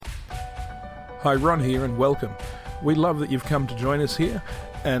Hi, Ron here and welcome. We love that you've come to join us here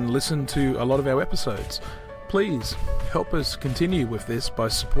and listen to a lot of our episodes. Please help us continue with this by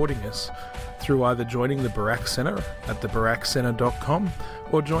supporting us through either joining the Barak Centre at thebarakcentre.com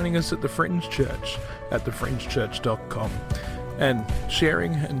or joining us at the Fringe Church at thefringechurch.com and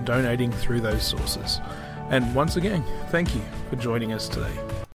sharing and donating through those sources. And once again, thank you for joining us today.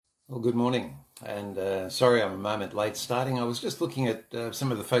 Well, good morning. And sorry I'm a moment late starting. I was just looking at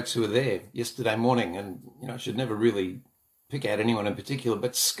some of the folks who were there yesterday morning, and I should never really pick out anyone in particular,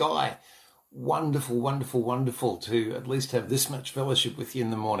 but Sky, wonderful, wonderful, wonderful to at least have this much fellowship with you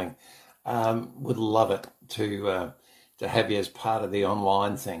in the morning. Would love it to have you as part of the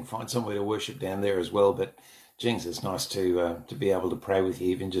online thing. Find somewhere to worship down there as well. But geez, it's nice to be able to pray with you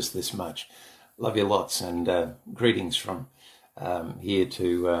even just this much. Love you lots, and greetings from here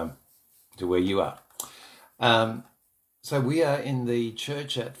to where you are. So we are in the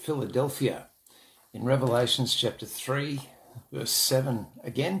church at Philadelphia in Revelations chapter 3, verse 7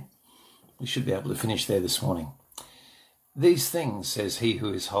 again. We should be able to finish there this morning. These things says he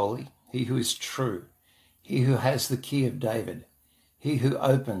who is holy, he who is true, he who has the key of David, he who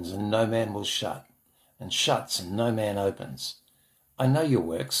opens and no man will shut, and shuts and no man opens. I know your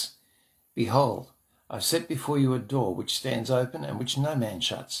works. Behold, I've set before you a door which stands open and which no man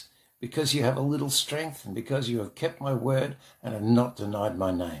shuts, because you have a little strength, and because you have kept my word and have not denied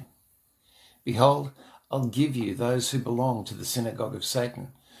my name. Behold, I'll give you those who belong to the synagogue of Satan,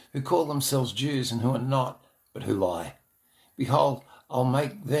 who call themselves Jews and who are not, but who lie. Behold, I'll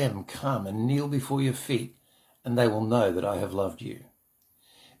make them come and kneel before your feet, and they will know that I have loved you.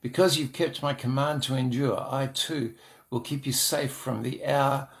 Because you've kept my command to endure, I too will keep you safe from the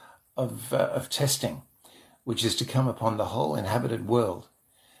hour of testing, which is to come upon the whole inhabited world,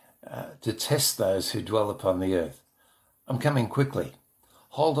 to test those who dwell upon the earth. I'm coming quickly.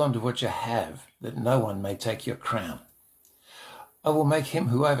 Hold on to what you have, that no one may take your crown. I will make him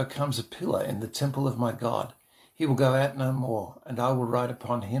who overcomes a pillar in the temple of my God. He will go out no more, and I will write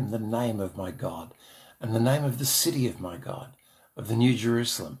upon him the name of my God, and the name of the city of my God, of the new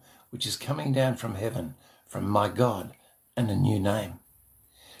Jerusalem, which is coming down from heaven, from my God, and a new name.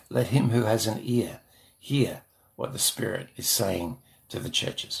 Let him who has an ear hear what the Spirit is saying to the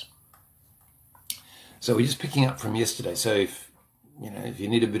churches. So we're just picking up from yesterday. So if you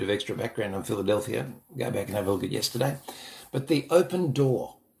need a bit of extra background on Philadelphia, go back and have a look at yesterday. But the open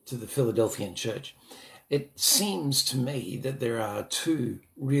door to the Philadelphian church, it seems to me that there are two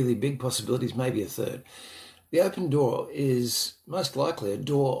really big possibilities, maybe a third. The open door is most likely a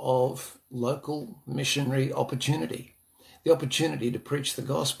door of local missionary opportunity, the opportunity to preach the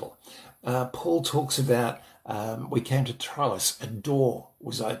gospel. Paul talks about, we came to Troas, a door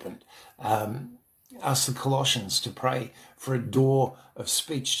was opened. Asked the Colossians to pray for a door of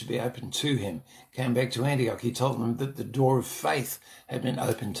speech to be opened to him. Came back to Antioch, he told them that the door of faith had been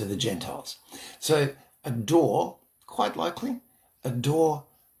opened to the Gentiles. So a door, quite likely, a door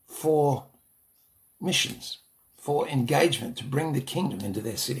for missions, for engagement, to bring the kingdom into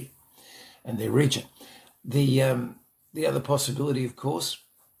their city and their region. The other possibility, of course,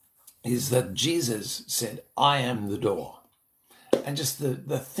 is that Jesus said, I am the door. And just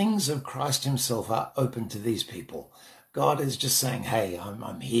the things of Christ himself are open to these people. God is just saying, hey,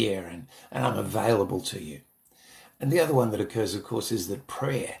 I'm here and I'm available to you. And the other one that occurs, of course, is that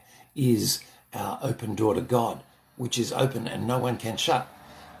prayer is our open door to God, which is open and no one can shut.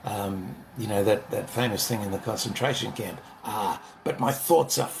 That famous thing in the concentration camp, but my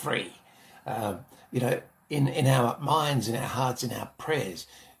thoughts are free. In our minds, in our hearts, in our prayers,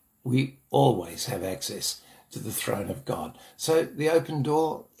 we always have access to the throne of God. So the open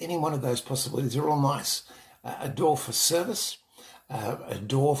door, any one of those possibilities are all nice. A door for service, a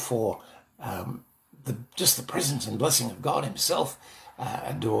door for just the presence and blessing of God himself,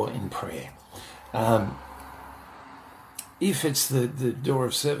 a door in prayer. If it's the door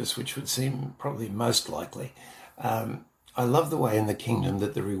of service, which would seem probably most likely, I love the way in the kingdom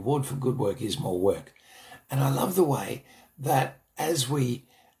that the reward for good work is more work. And I love the way that as we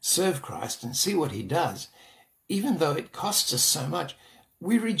serve Christ and see what he does, even though it costs us so much,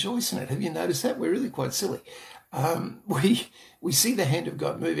 we rejoice in it. Have you noticed that? We're really quite silly. We see the hand of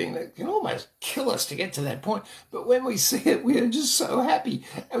God moving that can almost kill us to get to that point. But when we see it, we are just so happy.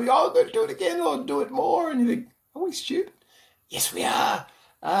 And we go, I'm going to do it again, or do it more. And you think, are we stupid? Yes, we are.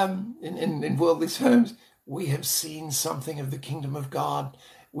 In worldly terms, we have seen something of the kingdom of God.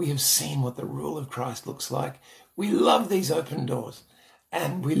 We have seen what the rule of Christ looks like. We love these open doors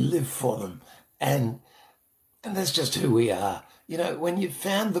and we live for them. And that's just who we are. when you've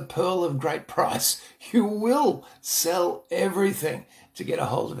found the pearl of great price, you will sell everything to get a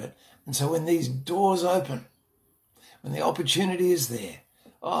hold of it. And so when these doors open, when the opportunity is there,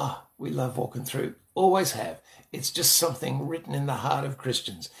 we love walking through, always have. It's just something written in the heart of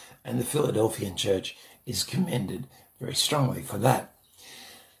Christians, and the Philadelphian church is commended very strongly for that.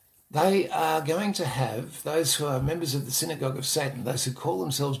 They are going to have those who are members of the synagogue of Satan, those who call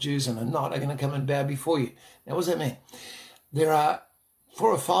themselves Jews and are not, are going to come and bow before you. Now, what does that mean? There are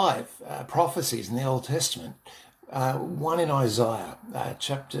 4 or 5 prophecies in the Old Testament, one in Isaiah,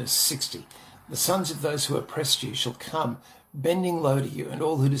 chapter 60. The sons of those who oppressed you shall come, bending low to you, and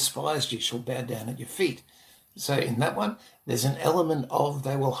all who despised you shall bow down at your feet. So in that one, there's an element of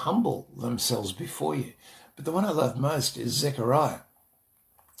they will humble themselves before you. But the one I love most is Zechariah.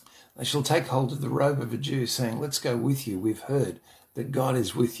 They shall take hold of the robe of a Jew, saying, let's go with you. We've heard that God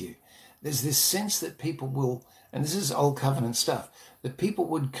is with you. There's this sense that people will, and this is Old Covenant stuff, that people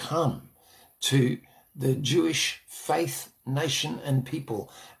would come to the Jewish faith, nation, and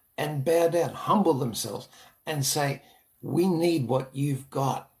people and bow down, humble themselves, and say, we need what you've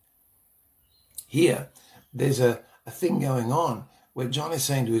got. Here, there's a thing going on where John is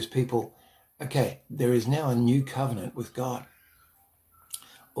saying to his people, okay, there is now a new covenant with God.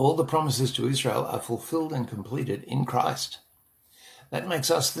 All the promises to Israel are fulfilled and completed in Christ. That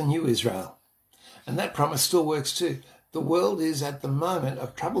makes us the new Israel. And that promise still works too. The world is at the moment a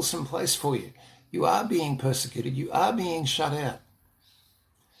troublesome place for you. You are being persecuted. You are being shut out.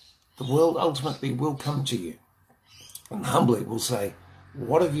 The world ultimately will come to you and humbly will say,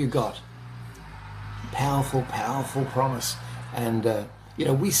 what have you got? Powerful, powerful promise. And,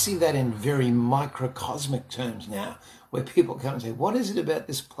 we see that in very microcosmic terms now, where people come and say, what is it about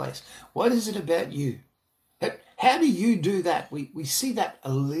this place? What is it about you? How do you do that? We see that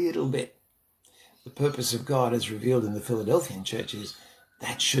a little bit. The purpose of God as revealed in the Philadelphian church is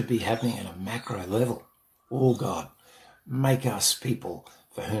that should be happening at a macro level. Oh God, make us people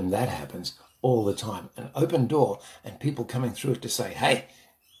for whom that happens all the time. An open door and people coming through it to say, hey,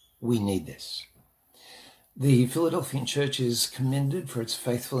 we need this. The Philadelphian church is commended for its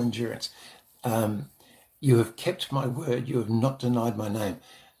faithful endurance. You have kept my word. You have not denied my name.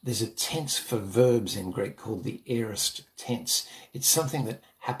 There's a tense for verbs in Greek called the aorist tense. It's something that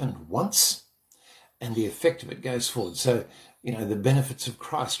happened once and the effect of it goes forward. So, the benefits of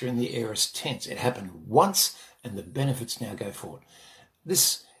Christ are in the aorist tense. It happened once and the benefits now go forward.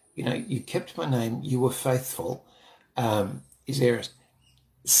 This, you kept my name, you were faithful, is aorist.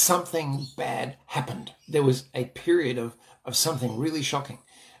 Something bad happened. There was a period of something really shocking,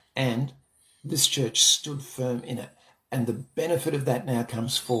 and this church stood firm in it, and the benefit of that now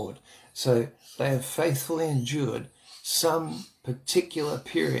comes forward. So they have faithfully endured some particular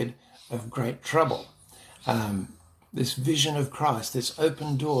period of great trouble. This vision of Christ, this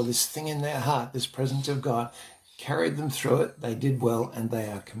open door, this thing in their heart, this presence of God, carried them through it. They did well, and they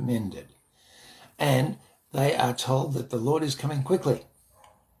are commended. And they are told that the Lord is coming quickly.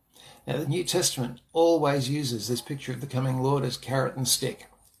 Now, the New Testament always uses this picture of the coming Lord as carrot and stick,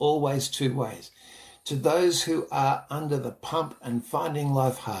 always 2 ways. To those who are under the pump and finding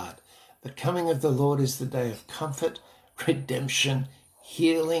life hard, the coming of the Lord is the day of comfort, redemption,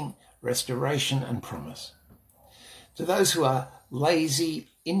 healing, restoration, and promise. To those who are lazy,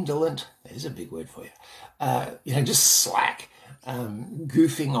 indolent, there's a big word for you, just slack,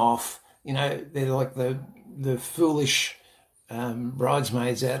 goofing off, they're like the foolish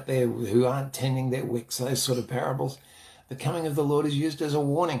bridesmaids out there who aren't tending their wicks, those sort of parables. The coming of the Lord is used as a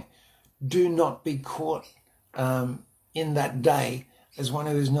warning. Do not be caught in that day as one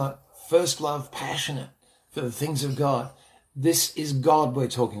who is not first love passionate for the things of God. This is God we're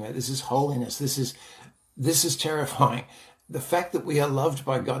talking about. This is holiness. This is terrifying. The fact that we are loved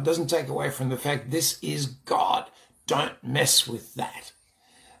by God doesn't take away from the fact this is God. Don't mess with that.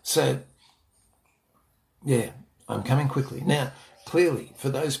 So, yeah, I'm coming quickly. Now, clearly, for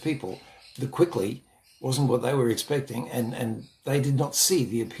those people, the quickly wasn't what they were expecting, and they did not see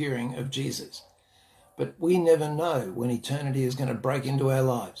the appearing of Jesus. But we never know when eternity is going to break into our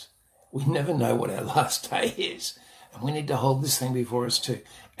lives. We never know what our last day is. And we need to hold this thing before us too.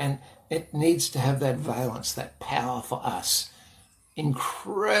 And it needs to have that valence, that power for us.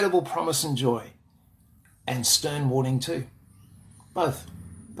 Incredible promise and joy. And stern warning too. Both.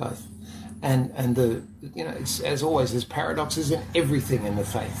 And it's, as always, there's paradoxes in everything in the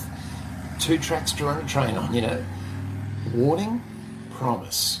faith. 2 tracks to run a train on, Warning,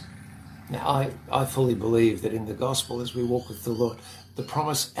 promise. Now, I fully believe that in the gospel, as we walk with the Lord, the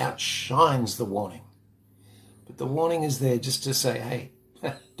promise outshines the warning. But the warning is there just to say, hey,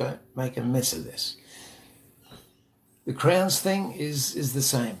 don't make a mess of this. The crowns thing is the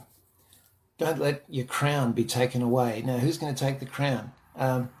same. Don't let your crown be taken away. Now, who's going to take the crown?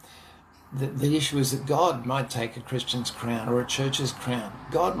 The issue is that God might take a Christian's crown or a church's crown.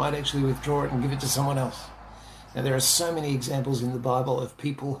 God might actually withdraw it and give it to someone else. Now, there are so many examples in the Bible of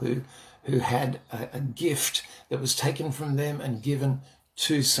people who had a gift that was taken from them and given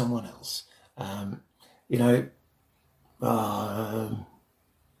to someone else.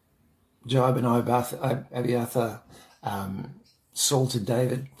 Joab and Abiathar, Saul to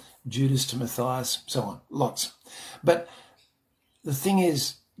David, Judas to Matthias, so on, lots. But the thing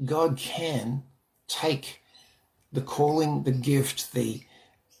is, God can take the calling, the gift, that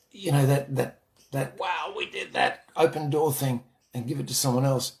wow, we did that open door thing and give it to someone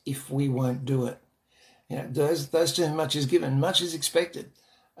else if we won't do it. Those to whom much is given, much is expected.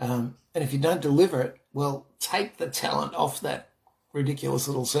 And if you don't deliver it, well, take the talent off that ridiculous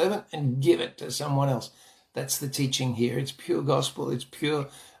little servant and give it to someone else. That's the teaching here. It's pure gospel. It's pure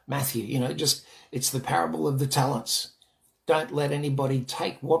Matthew. It's the parable of the talents. Don't let anybody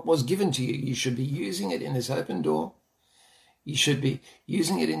take what was given to you. You should be using it in this open door. You should be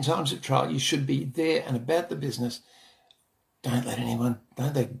using it in times of trial. You should be there and about the business. Don't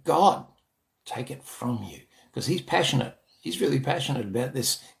let God take it from you, because he's passionate. He's really passionate about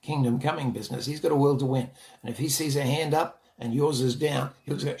this kingdom coming business. He's got a world to win. And if he sees a hand up and yours is down,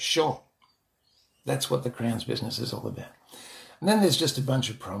 he'll go, sure. That's what the crowns business is all about. And then there's just a bunch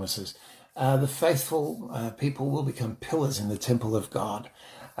of promises. The faithful people will become pillars in the temple of God.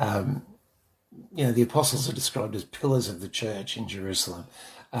 The apostles are described as pillars of the church in Jerusalem.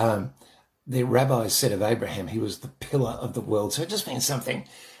 The rabbis said of Abraham, he was the pillar of the world. So it just means something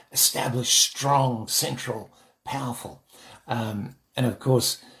established, strong, central, powerful. And of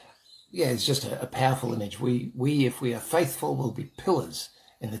course, it's just a powerful image. We, if we are faithful, will be pillars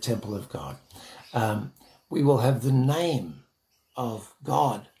in the temple of God. We will have the name of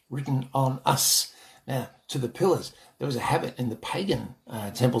God written on us. Now, to the pillars, there was a habit in the pagan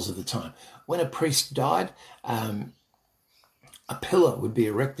temples of the time. When a priest died, a pillar would be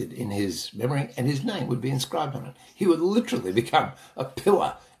erected in his memory and his name would be inscribed on it. He would literally become a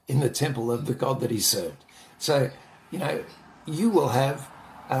pillar in the temple of the God that he served. So, you will have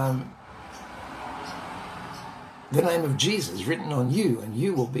the name of Jesus written on you, and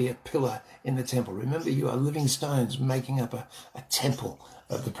you will be a pillar in the temple. Remember, you are living stones making up a temple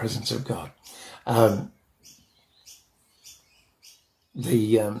of the presence of God.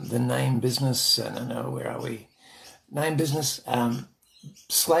 The name business, where are we? Name business,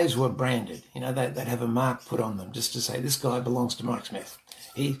 slaves were branded. They'd have a mark put on them just to say, this guy belongs to Mike Smith.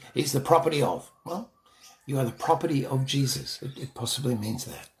 He's the property of. Well, you are the property of Jesus. It possibly means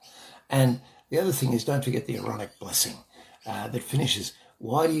that. And the other thing is, don't forget the Aaronic blessing that finishes.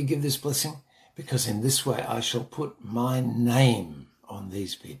 Why do you give this blessing? Because in this way I shall put my name on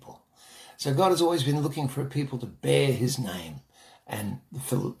these people. So God has always been looking for a people to bear his name. And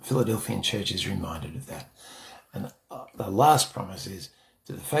the Philadelphian church is reminded of that. And the last promise is,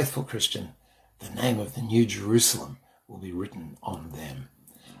 to the faithful Christian, the name of the New Jerusalem will be written on them.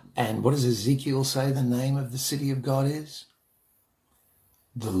 And what does Ezekiel say the name of the city of God is?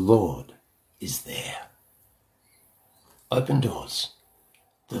 The Lord is there. Open doors.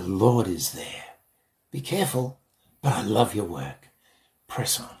 The Lord is there. Be careful, but I love your work.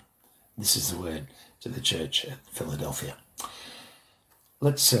 Press on. This is the word to the church at Philadelphia.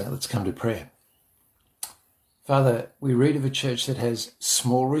 Let's come to prayer. Father, we read of a church that has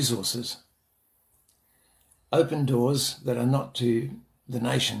small resources, open doors that are not to the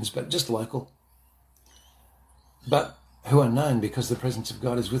nations, but just local, but who are known because the presence of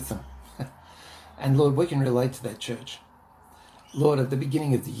God is with them. And Lord, we can relate to that church. Lord, at the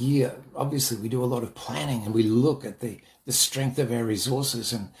beginning of the year, obviously we do a lot of planning and we look at the strength of our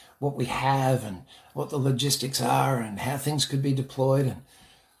resources and what we have and what the logistics are and how things could be deployed.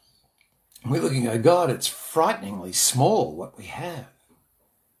 And we're looking at, God, it's frighteningly small what we have.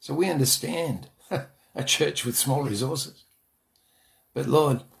 So we understand a church with small resources. But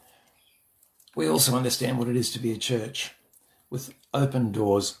Lord, we also understand what it is to be a church with open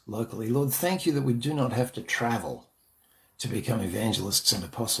doors locally. Lord, thank you that we do not have to travel to become evangelists and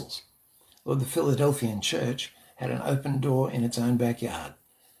apostles. Lord, the Philadelphian church had an open door in its own backyard.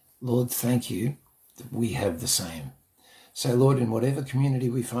 Lord, thank you that we have the same. So, Lord, in whatever community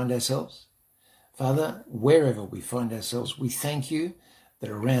we find ourselves, Father, wherever we find ourselves, we thank you that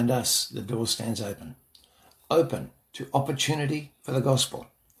around us the door stands open. Open to opportunity for the gospel.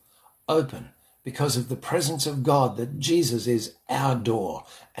 Open because of the presence of God, that Jesus is our door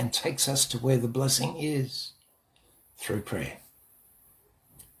and takes us to where the blessing is through prayer.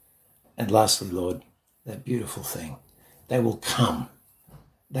 And lastly, Lord, that beautiful thing, they will come.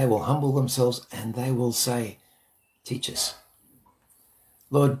 They will humble themselves and they will say, teach us.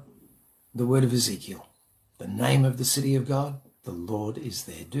 Lord, the word of Ezekiel, the name of the city of God, the Lord is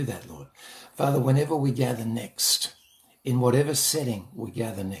there. Do that, Lord. Father, whenever we gather next, in whatever setting we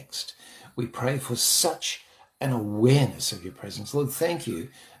gather next, we pray for such an awareness of your presence. Lord, thank you.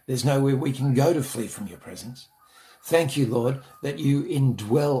 There's nowhere we can go to flee from your presence. Thank you, Lord, that you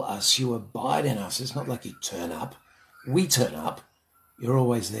indwell us. You abide in us. It's not like you turn up. We turn up. You're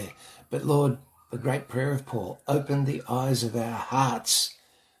always there. But Lord, the great prayer of Paul, open the eyes of our hearts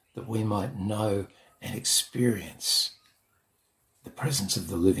that we might know and experience the presence of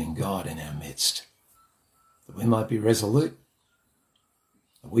the living God in our midst, that we might be resolute,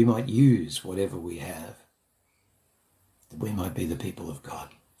 that we might use whatever we have, that we might be the people of God.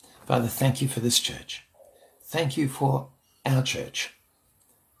 Father, thank you for this church. Thank you for our church.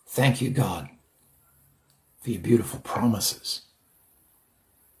 Thank you, God, for your beautiful promises.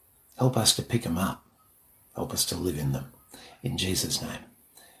 Help us to pick them up. Help us to live in them. In Jesus' name,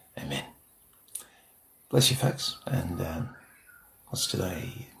 amen. Bless you, folks. And what's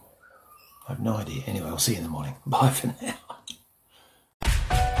today? I have no idea. Anyway, I'll see you in the morning. Bye for now.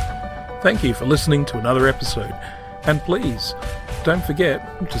 Thank you for listening to another episode. And please, don't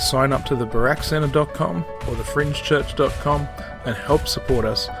forget to sign up to the BarakCenter.com or thefringechurch.com and help support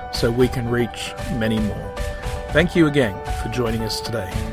us so we can reach many more. Thank you again for joining us today.